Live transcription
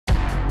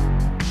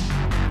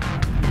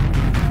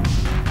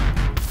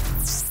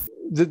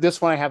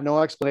this one I have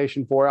no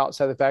explanation for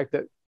outside the fact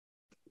that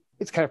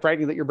it's kind of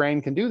frightening that your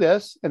brain can do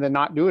this and then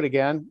not do it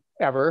again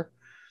ever.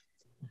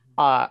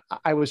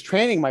 I was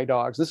training my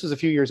dogs. This was a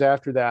few years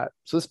after that.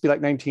 So this would be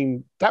like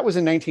that was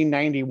in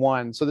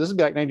 1991. So this would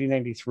be like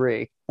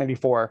 1993,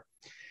 94.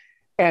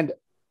 And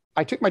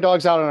I took my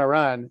dogs out on a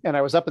run and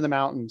I was up in the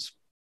mountains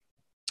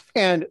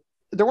and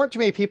there weren't too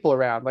many people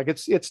around. Like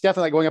it's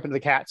definitely like going up into the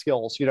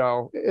Catskills, you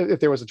know,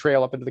 if there was a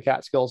trail up into the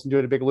Catskills and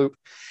doing a big loop.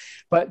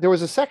 But there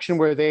was a section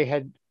where they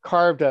had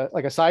carved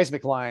a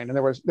seismic line and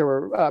there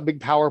were big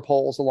power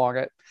poles along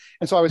it.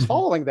 And so I was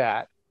following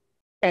that.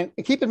 And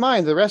keep in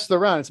mind, the rest of the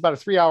run, it's about a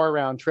 3-hour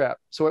round trip.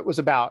 So it was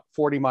about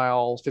 40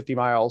 miles, 50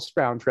 miles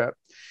round trip.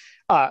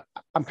 I'm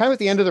kind of at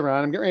the end of the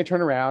run. I'm getting ready to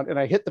turn around and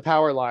I hit the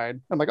power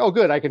line. I'm like, oh,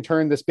 good. I can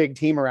turn this big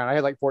team around. I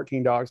had like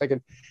 14 dogs.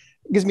 It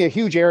gives me a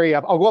huge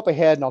area. I'll go up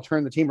ahead and I'll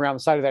turn the team around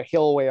the side of that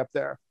hill way up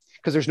there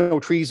because there's no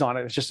trees on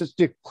it. It's just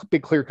a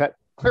big clear cut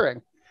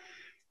clearing.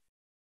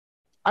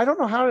 I don't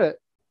know how to,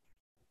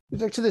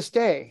 like, to this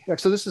day. Like,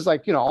 so this is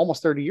like, you know,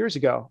 almost 30 years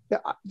ago.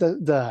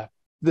 The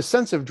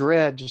sense of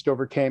dread just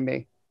overcame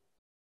me.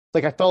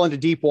 Like I fell into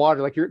deep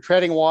water, like you're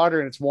treading water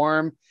and it's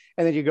warm.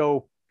 And then you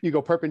go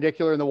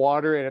perpendicular in the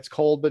water and it's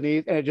cold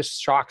beneath. And it just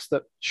shocks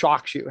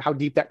you how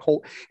deep that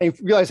cold, and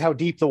you realize how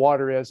deep the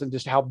water is and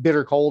just how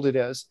bitter cold it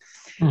is.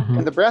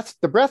 And the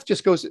breath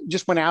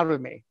just went out of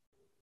me.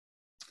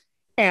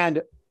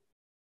 And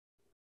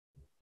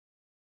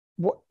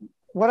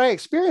what I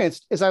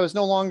experienced is I was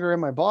no longer in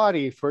my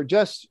body for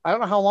just, I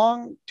don't know how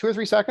long, 2 or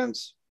 3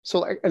 seconds. So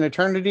like an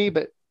eternity,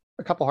 but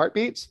a couple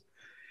heartbeats.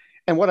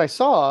 And what I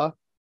saw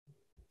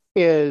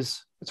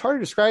is, it's hard to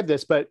describe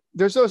this, but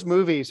there's some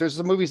movies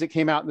that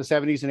came out in the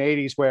 70s and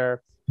 80s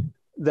where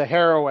the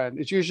heroine,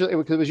 it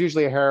was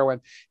usually a heroine,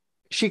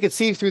 she could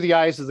see through the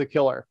eyes of the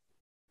killer.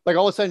 Like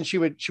all of a sudden she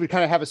would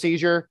kind of have a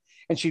seizure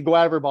and she'd go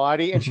out of her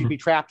body and she'd be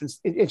trapped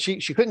and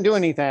she couldn't do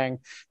anything,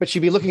 but she'd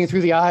be looking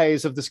through the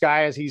eyes of this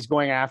guy as he's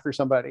going after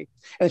somebody,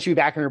 and she'd be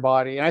back in her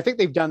body. And I think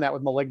they've done that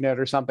with Malignant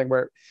or something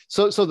where,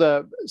 so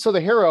the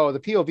hero,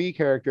 the POV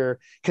character,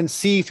 can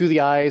see through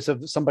the eyes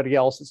of somebody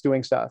else that's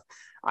doing stuff.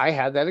 I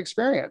had that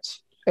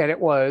experience and it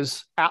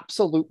was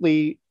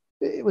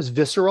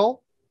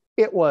visceral.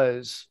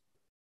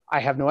 I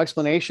have no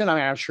explanation. I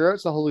mean, I'm sure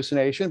it's a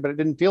hallucination, but it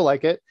didn't feel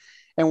like it.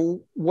 And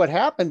what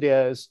happened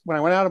is when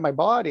I went out of my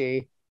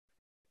body,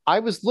 I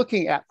was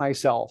looking at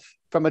myself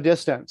from a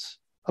distance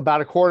about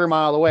a quarter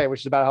mile away,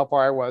 which is about how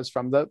far I was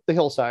from the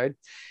hillside.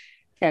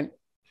 And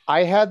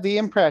I had the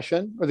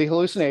impression or the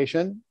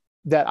hallucination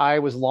that I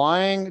was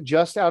lying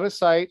just out of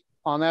sight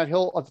on that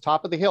hill at the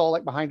top of the hill,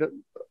 like behind a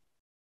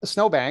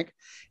snowbank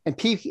and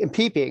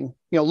peeping,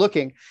 you know,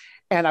 looking.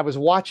 And I was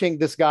watching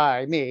this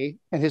guy, me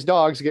and his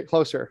dogs get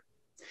closer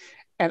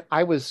and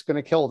I was going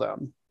to kill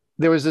them.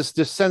 There was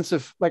this sense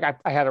of like,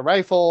 I had a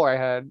rifle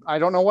or I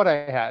don't know what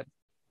I had.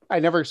 I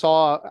never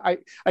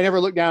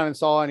looked down and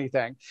saw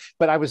anything,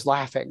 but I was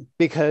laughing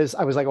because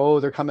I was like,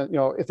 oh, they're coming, you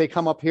know, if they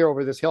come up here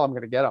over this hill, I'm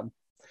going to get them.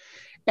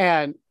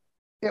 And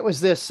it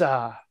was this,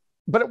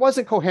 but it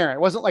wasn't coherent.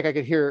 It wasn't like I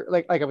could hear,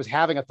 like I was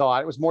having a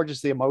thought. It was more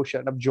just the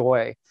emotion of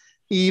joy,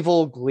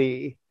 evil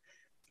glee.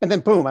 And then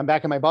boom, I'm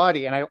back in my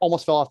body and I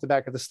almost fell off the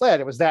back of the sled.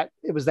 It was that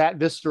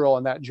visceral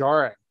and that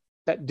jarring,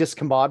 that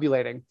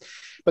discombobulating.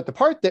 But the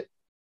part that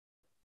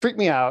freaked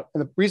me out,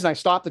 and the reason I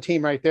stopped the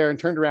team right there and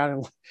turned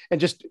around and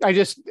just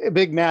a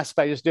big mess,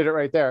 but I just did it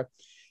right there,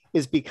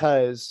 is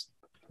because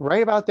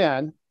right about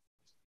then,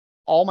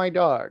 all my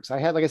dogs, I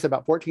had, like I said,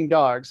 about 14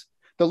 dogs.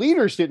 The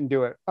leaders didn't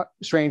do it,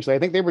 strangely. I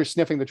think they were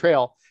sniffing the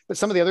trail, but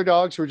some of the other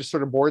dogs who were just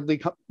sort of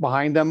boredly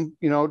behind them,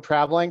 you know,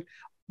 traveling,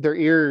 their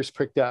ears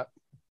pricked up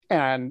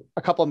and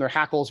a couple of them, their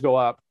hackles go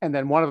up. And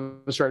then one of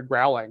them started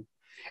growling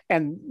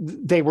and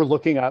they were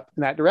looking up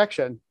in that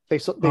direction. They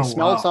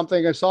smelled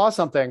something or saw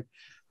something.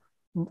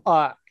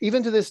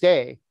 Even to this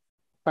day,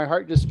 my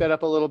heart just sped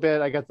up a little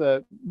bit. I got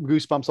the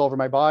goosebumps all over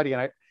my body.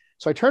 And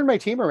so I turned my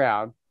team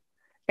around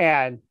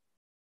and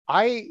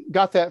I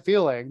got that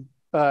feeling,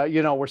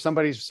 you know, where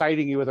somebody's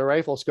sighting you with a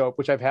rifle scope,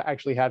 which I've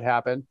actually had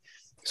happen.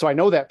 So I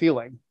know that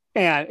feeling.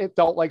 And it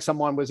felt like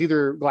someone was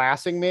either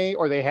glassing me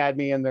or they had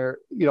me in their,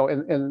 you know,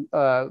 in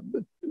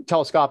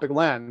telescopic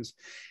lens.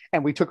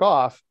 And we took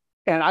off.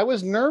 And I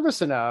was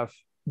nervous enough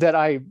that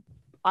I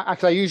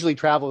usually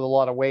travel with a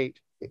lot of weight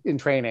in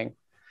training,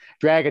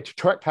 drag a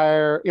truck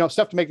tire, you know,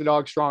 stuff to make the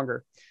dog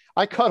stronger.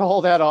 I cut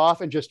all that off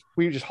and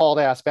we just hauled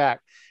ass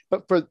back.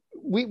 But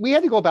we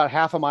had to go about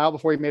half a mile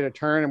before we made a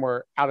turn and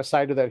we're out of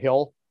sight of that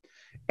hill.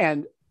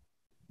 And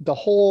the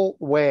whole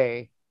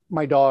way,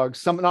 my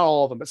dogs, not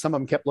all of them, but some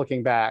of them kept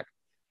looking back,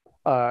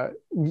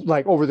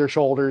 like over their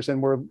shoulders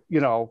and were, you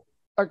know,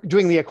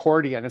 doing the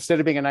accordion instead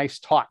of being a nice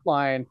taut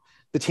line.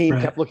 The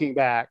team kept looking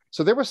back.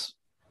 So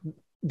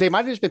they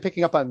might've just been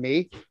picking up on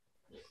me,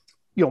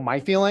 you know, my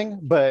feeling,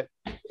 but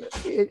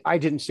I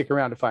didn't stick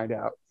around to find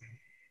out.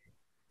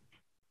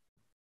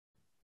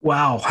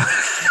 Wow.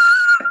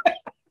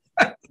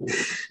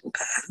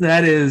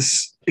 That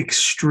is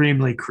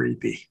extremely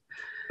creepy.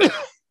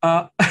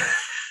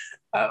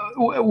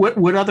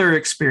 What other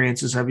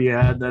experiences have you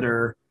had that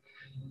are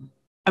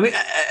I mean,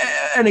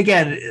 and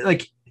again,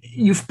 like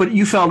but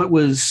you felt it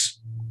was,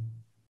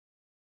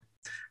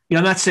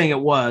 I'm not saying it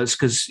was,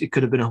 because it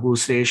could have been a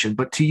hallucination,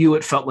 but to you,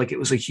 it felt like it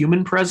was a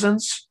human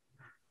presence.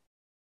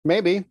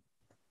 Maybe,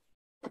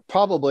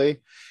 probably.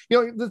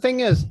 The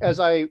thing is, as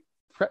I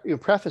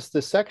preface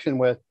this section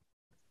with,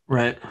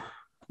 right,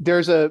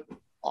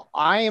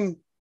 I'm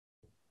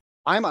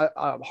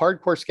a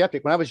hardcore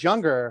skeptic. When I was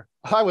younger,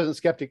 I wasn't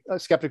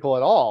skeptical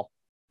at all.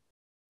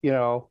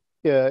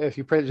 If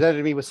you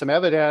presented me with some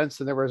evidence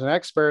and there was an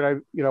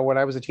expert, when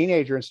I was a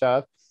teenager and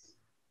stuff,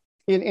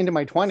 into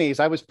my 20s,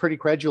 I was pretty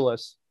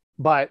credulous.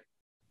 But,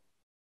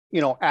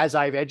 as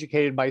I've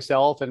educated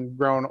myself and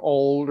grown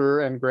older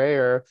and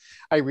grayer,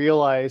 I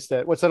realized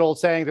that, what's that old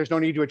saying? There's no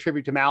need to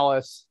attribute to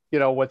malice,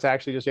 what's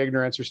actually just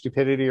ignorance or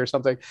stupidity or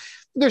something.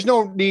 There's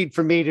no need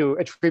for me to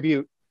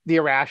attribute the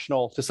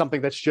irrational to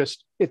something that's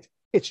just,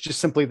 it's just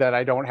simply that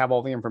I don't have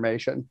all the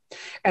information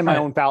and my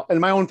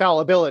own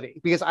fallibility,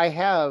 because I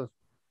have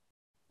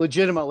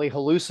legitimately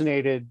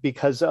hallucinated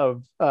because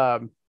of, I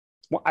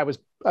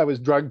was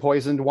drug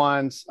poisoned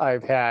once.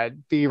 I've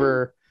had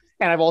fever,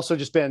 and I've also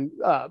just been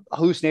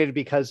hallucinated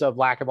because of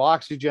lack of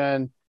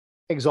oxygen,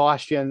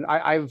 exhaustion.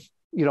 I've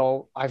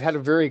had a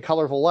very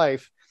colorful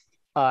life.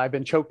 I've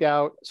been choked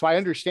out, so I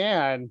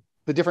understand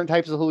the different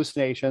types of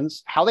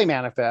hallucinations, how they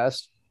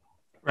manifest,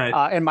 right,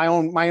 and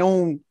my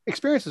own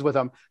experiences with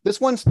them.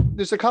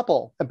 There's a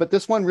couple, but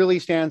this one really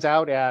stands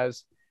out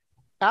as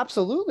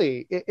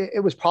absolutely.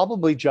 It was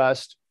probably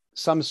just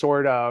some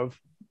sort of,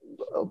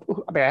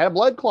 I had a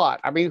blood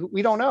clot.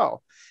 We don't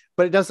know,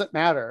 but it doesn't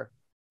matter.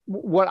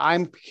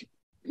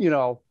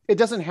 It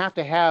doesn't have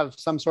to have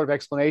some sort of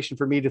explanation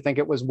for me to think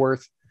it was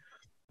worth,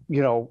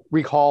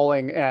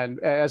 recalling and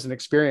as an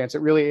experience.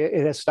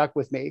 It has stuck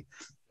with me.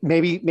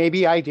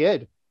 Maybe I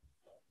did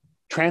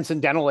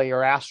transcendentally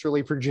or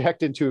astrally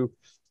project into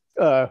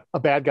a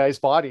bad guy's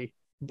body,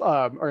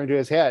 or into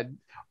his head,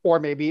 or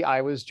maybe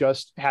I was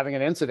just having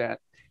an incident.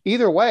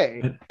 Either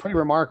way, pretty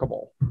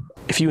remarkable.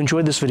 If you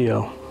enjoyed this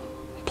video,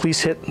 please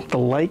hit the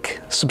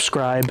like,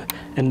 subscribe,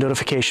 and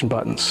notification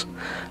buttons.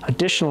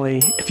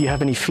 Additionally, if you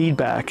have any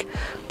feedback,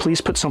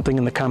 please put something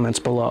in the comments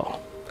below.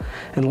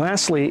 And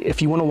lastly,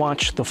 if you want to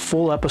watch the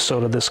full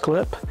episode of this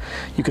clip,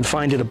 you can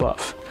find it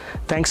above.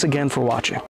 Thanks again for watching.